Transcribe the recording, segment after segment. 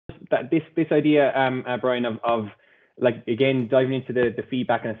that this idea, Brian, of like, again, diving into the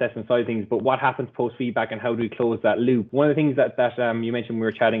feedback and assessment side of things, but what happens post feedback and how do we close that loop? One of the things that you mentioned when we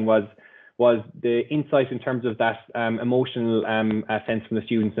were chatting was the insight in terms of that emotional sense from the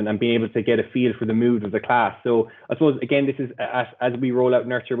students and being able to get a feel for the mood of the class. So I suppose, again, this is as we roll out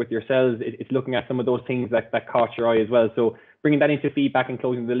Nurture with yourselves, it's looking at some of those things that caught your eye as well. So bringing that into feedback and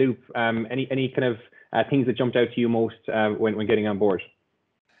closing the loop, any kind of things that jumped out to you most when getting on board?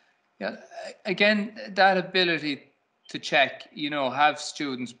 Yeah, again, that ability to check, have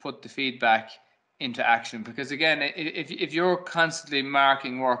students put the feedback into action, because again, if you're constantly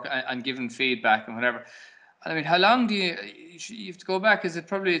marking work and giving feedback and whatever, I mean, how long do you have to go back?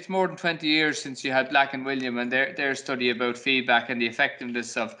 It's more than 20 years since you had Black and William and their study about feedback and the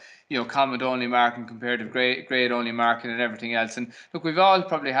effectiveness of, comment only marking compared to grade only marking and everything else. And look, we've all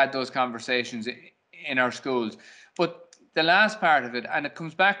probably had those conversations in our schools, but the last part of it, and it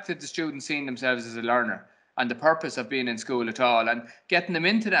comes back to the students seeing themselves as a learner and the purpose of being in school at all, and getting them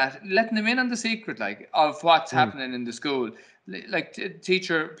into that, letting them in on the secret, like, of what's happening in the school. Like,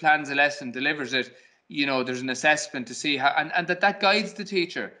 teacher plans a lesson, delivers it, there's an assessment to see how, and that guides the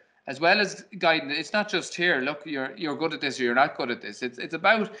teacher as well as guiding. It's not just here, look, you're good at this or you're not good at this. It's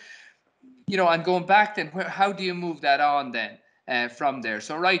about, and going back then, how do you move that on then from there?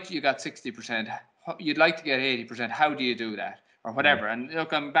 So, right, you got 60%, you'd like to get 80%. How do you do that? Or whatever. And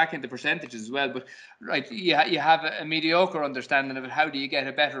look, I'm back into percentages as well, but right, you have a mediocre understanding of it. How do you get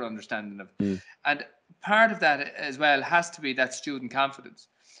a better understanding of it? And part of that as well has to be that student confidence.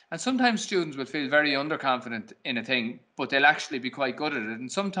 And sometimes students will feel very underconfident in a thing, but they'll actually be quite good at it.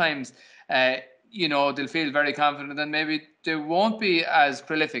 And sometimes, they'll feel very confident and maybe they won't be as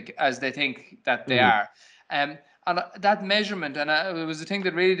prolific as they think that they are. And that measurement, and it was the thing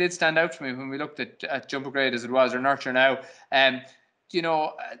that really did stand out to me when we looked at Jumper Grade as it was, or Nurture now,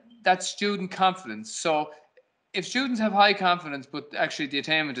 that student confidence. So if students have high confidence, but actually the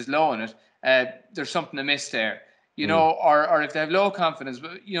attainment is low in it, there's something amiss there. Or if they have low confidence,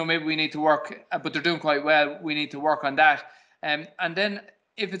 maybe we need to work, but they're doing quite well, we need to work on that. And then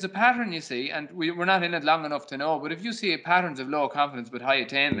if it's a pattern you see, and we're not in it long enough to know, but if you see patterns of low confidence but high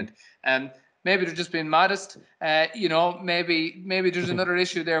attainment, maybe they're just being modest, maybe there's another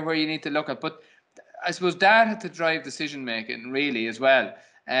issue there where you need to look at. But I suppose data to drive decision making really as well.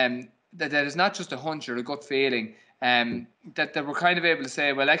 That is not just a hunch or a gut feeling, that we're kind of able to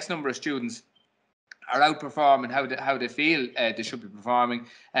say, well, X number of students are outperforming how they feel they should be performing.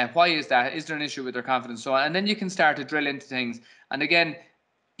 Why is that? Is there an issue with their confidence? So, and then you can start to drill into things. And again,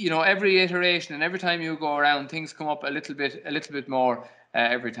 every iteration and every time you go around, things come up a little bit more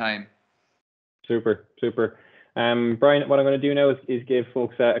every time. Super. Brian, what I'm going to do now is give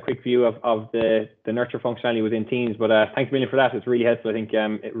folks a quick view of the Nurture functionality within Teams. But thanks a million for that. It's really helpful. I think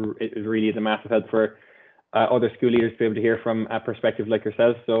it really is a massive help for other school leaders to be able to hear from a perspective like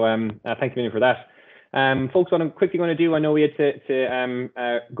yourselves. So thanks a million for that. Folks, what I'm quickly going to do, I know we had to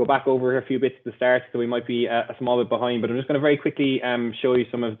go back over a few bits at the start, so we might be a small bit behind, but I'm just going to very quickly show you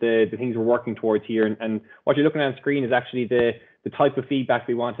some of the things we're working towards here. And what you're looking at on screen is actually the type of feedback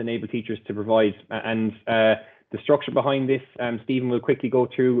we want to enable teachers to provide. And the structure behind this, Stephen will quickly go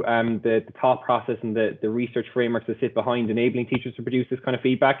through the thought process and the research frameworks that sit behind enabling teachers to produce this kind of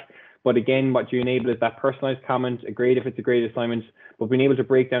feedback. But again, what you enable is that personalized comment, a grade if it's a graded assignment, but being able to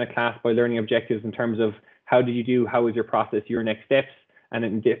break down a class by learning objectives in terms of how did you do, how was your process, your next steps, and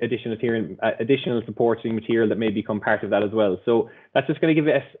then additional supporting material that may become part of that as well. So that's just going to give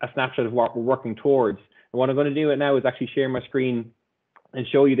it a snapshot of what we're working towards. And what I'm going to do now is actually share my screen and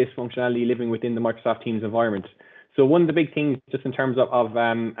show you this functionality living within the Microsoft Teams environment. So one of the big things, just in terms of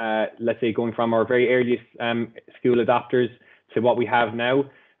let's say going from our very earliest school adopters to what we have now,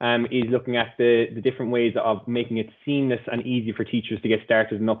 is looking at the different ways of making it seamless and easy for teachers to get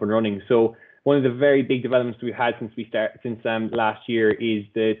started and up and running. So one of the very big developments we've had since last year is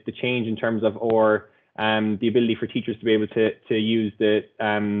the change in terms of the ability for teachers to be able to use the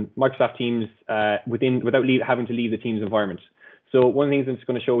Microsoft Teams without having to leave the Teams environment. So one of the things I'm just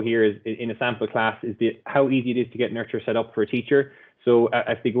going to show here is in a sample class is how easy it is to get Nurture set up for a teacher. So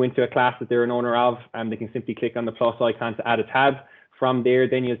if they go into a class that they're an owner of, they can simply click on the plus icon to add a tab. From there,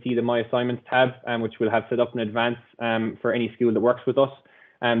 then you'll see the My Assignments tab, which we'll have set up in advance for any school that works with us.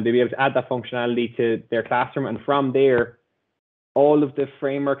 They'll be able to add that functionality to their classroom. And from there, all of the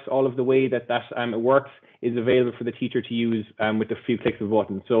frameworks, all of the way that it works is available for the teacher to use with a few clicks of a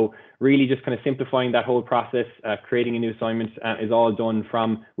button. So really just kind of simplifying that whole process, creating a new assignment is all done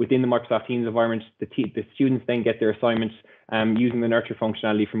from within the Microsoft Teams environment. The students then get their assignments using the Nurture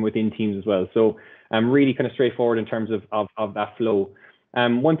functionality from within Teams as well. So really kind of straightforward in terms of that flow.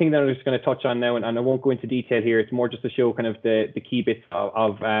 One thing that I'm just going to touch on now, and I won't go into detail here, it's more just to show kind of the key bits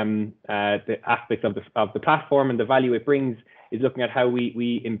of the aspects of the platform and the value it brings, is looking at how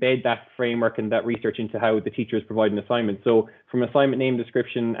we embed that framework and that research into how the teachers provide an assignment. So from assignment name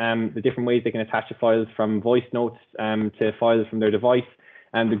description, the different ways they can attach the files, from voice notes to files from their device,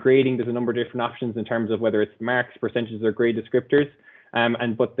 and the grading, there's a number of different options in terms of whether it's marks, percentages, or grade descriptors.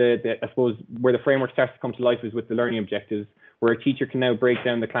 But I suppose where the framework starts to come to life is with the learning objectives, where a teacher can now break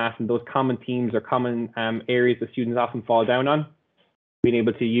down the class and those common themes or common areas that students often fall down on, being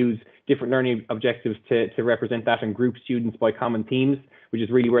able to use different learning objectives to represent that and group students by common themes, which is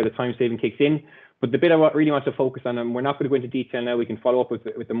really where the time saving kicks in. But the bit I really want to focus on, and we're not going to go into detail now, we can follow up with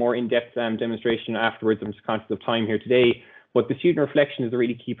the more in-depth demonstration afterwards. I'm just conscious of time here today, but the student reflection is a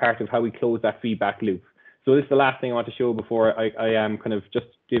really key part of how we close that feedback loop. So this is the last thing I want to show before I kind of just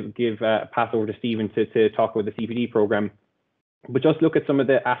pass over to Stephen to talk about the CPD program. But just look at some of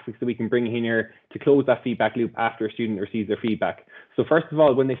the aspects that we can bring in here to close that feedback loop after a student receives their feedback. So first of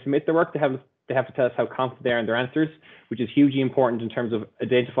all, when they submit their work, they have to tell us how confident they are in their answers, which is hugely important in terms of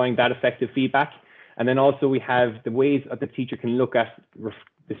identifying that effective feedback. And then also we have the ways that the teacher can look at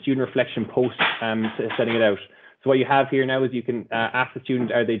the student reflection post setting it out. So what you have here now is you can ask the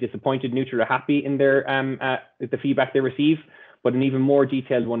student, are they disappointed, neutral, or happy in their the feedback they receive? But an even more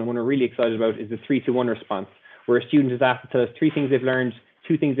detailed one, and one we're really excited about, is the 3-to-1 response, where a student is asked to tell us 3 things they've learned,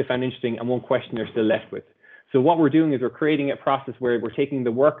 2 things they found interesting, and 1 question they're still left with. So what we're doing is we're creating a process where we're taking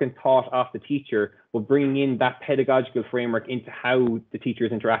the work and thought off the teacher, but bringing in that pedagogical framework into how the teacher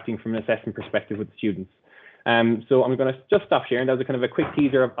is interacting from an assessment perspective with the students. So I'm going to just stop sharing. That was a kind of a quick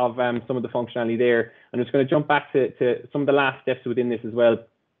teaser of some of the functionality there. I'm just going to jump back to some of the last steps within this as well,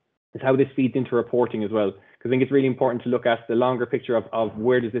 is how this feeds into reporting as well. Because I think it's really important to look at the longer picture of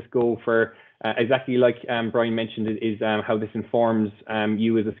where does this go for, exactly like Brian mentioned, is how this informs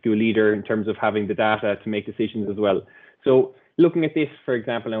you as a school leader in terms of having the data to make decisions as well. So looking at this, for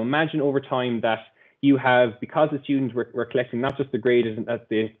example, now imagine over time that you have, because the students were collecting not just the grade at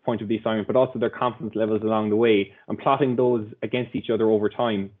the point of the assignment, but also their confidence levels along the way, and plotting those against each other over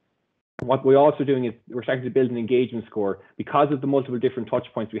time. What we're also doing is we're starting to build an engagement score because of the multiple different touch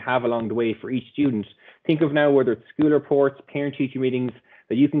points we have along the way for each student. Think of now whether it's school reports, parent-teacher meetings,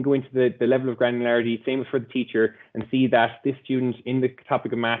 that you can go into the level of granularity, same as for the teacher, and see that this student in the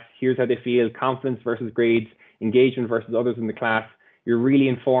topic of maths, here's how they feel, confidence versus grades, engagement versus others in the class. You're really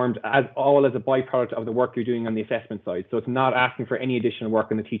informed as a byproduct of the work you're doing on the assessment side. So it's not asking for any additional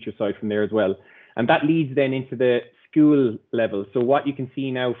work on the teacher side from there as well. And that leads then into the school level. So what you can see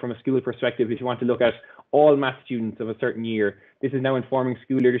now from a school perspective, if you want to look at all math students of a certain year, this is now informing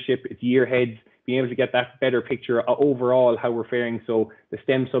school leadership, it's year heads, being able to get that better picture overall how we're faring. So the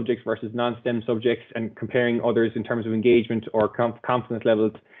STEM subjects versus non-STEM subjects, and comparing others in terms of engagement or confidence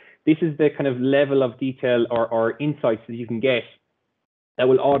levels. This is the kind of level of detail or insights that you can get that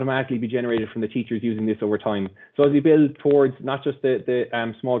will automatically be generated from the teachers using this over time. So as we build towards not just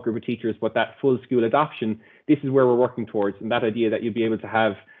the small group of teachers, but that full school adoption, this is where we're working towards, and that idea that you'll be able to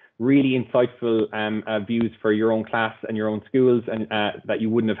have really insightful views for your own class and your own schools, and that you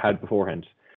wouldn't have had beforehand.